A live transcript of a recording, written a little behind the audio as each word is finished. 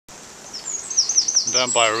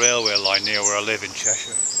down by a railway line near where I live in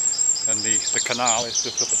Cheshire, and the canal is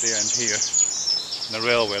just up at the end here, and the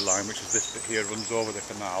railway line, which is this bit here, runs over the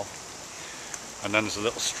canal, and then there's a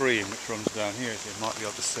little stream which runs down here, as you might be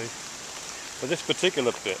able to see. But this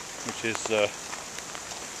particular bit, which is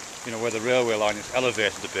where the railway line is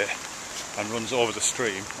elevated a bit and runs over the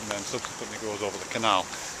stream and then subsequently goes over the canal,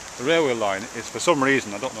 the railway line is, for some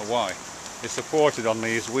reason, I don't know why, is supported on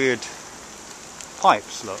these weird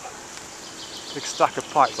pipes. Look, big stack of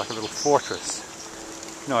pipes, like a little fortress.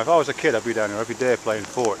 You know, if I was a kid, I'd be down here every day playing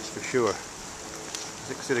forts for sure.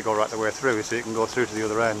 You can see they go right the way through, so you can go through to the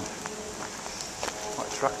other end. Quite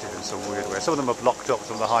attractive in some weird way. Some of them are blocked up,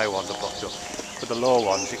 some of the high ones are blocked up, but the low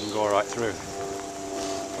ones you can go right through.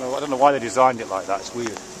 Well, I don't know why they designed it like that. It's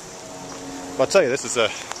weird. But I'll tell you, this is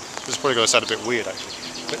probably going to sound a bit weird actually.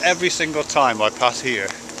 But every single time I pass here,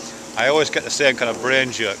 I always get the same kind of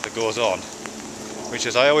brain jerk that goes on, which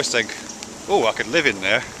is I always think, oh, I could live in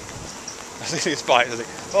there. I see these bikes, I think,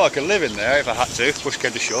 oh, I could live in there if I had to, push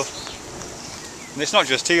came to shove. And it's not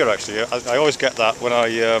just here actually, I always get that when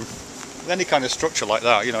any kind of structure like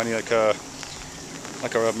that, you know, any like a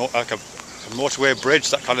motorway bridge,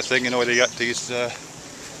 that kind of thing, you know, where you get these,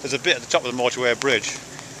 there's a bit at the top of the motorway bridge,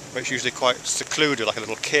 but it's usually quite secluded, like a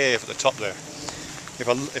little cave at the top there.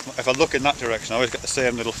 If I look in that direction, I always get the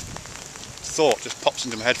same little thought, just pops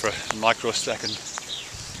into my head for a microsecond,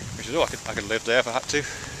 which is, oh, I could live there if I had to.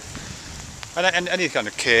 And any kind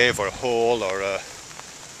of cave or a hole or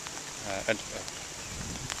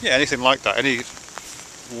yeah, anything like that, any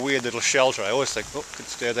weird little shelter, I always think, oh, I could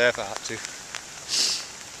stay there if I had to.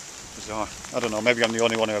 Bizarre. I don't know, maybe I'm the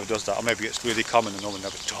only one who ever does that, or maybe it's really common and no one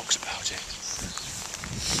ever talks about it.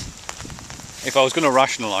 If I was going to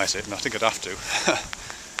rationalise it, and I think I'd have to,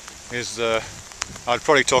 I'd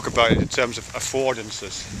probably talk about it in terms of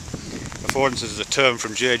affordances. Affordances is a term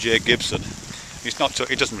from J.J. Gibson. He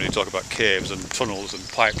doesn't really talk about caves and tunnels and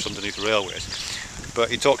pipes underneath railways, but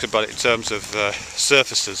he talks about it in terms of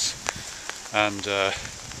surfaces and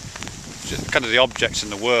kind of the objects in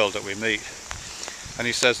the world that we meet. And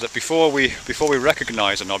he says that before we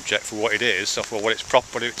recognise an object for what it is, or for what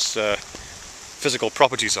its physical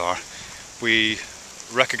properties are, we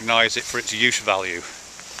recognise it for its use value,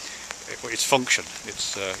 its function,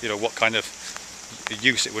 its what kind of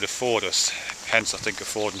use it would afford us. Hence, I think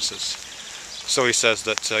affordances. So he says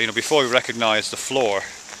that before we recognise the floor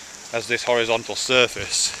as this horizontal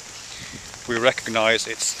surface, we recognise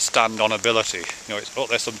its stand-on ability. You know,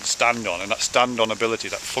 there's something to stand on, and that stand-on ability,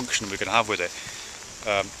 that function we can have with it,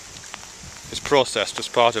 is processed as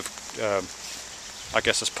part of, I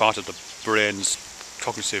guess, as part of the brain's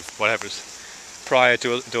cognitive whatever's, prior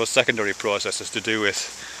to those secondary processes to do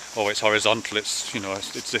with, oh, it's horizontal, it's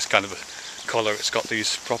it's this kind of a colour, it's got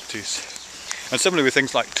these properties. And similarly with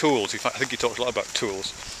things like tools, I think he talks a lot about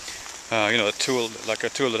tools. A tool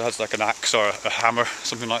that has like an axe or a hammer,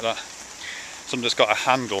 something like that. Something that's got a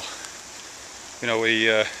handle. You know,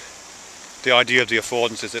 the idea of the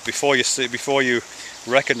affordance is that before you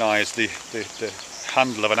recognise the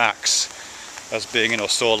handle of an axe as being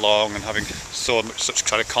so long and having such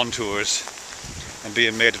kind of contours and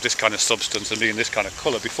being made of this kind of substance and being this kind of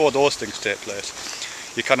colour, before those things take place,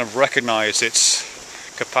 you kind of recognise its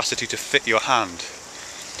capacity to fit your hand.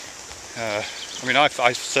 I mean, I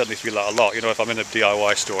certainly feel that a lot, if I'm in a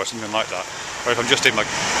DIY store or something like that, or if I'm just in my...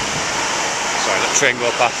 Sorry, let the train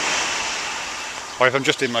go past. Or if I'm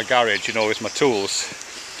just in my garage, with my tools,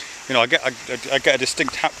 I get a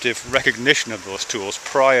distinct haptic recognition of those tools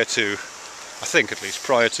prior to, I think at least,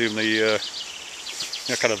 prior to the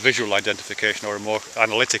kind of visual identification or a more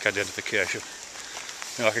analytic identification.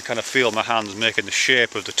 I can kind of feel my hands making the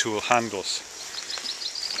shape of the tool handles.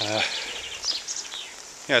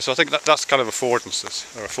 So I think that's kind of affordances,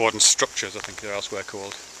 or affordance structures, I think they're elsewhere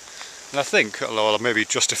called. And I think, although I may be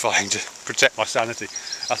justifying to protect my sanity,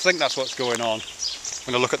 I think that's what's going on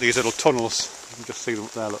when I look at these little tunnels. You can just see them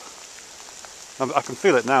up there, look. I can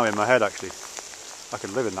feel it now in my head actually. I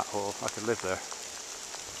could live in that hole, I could live there.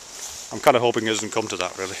 I'm kind of hoping it doesn't come to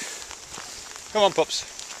that really. Come on, pups.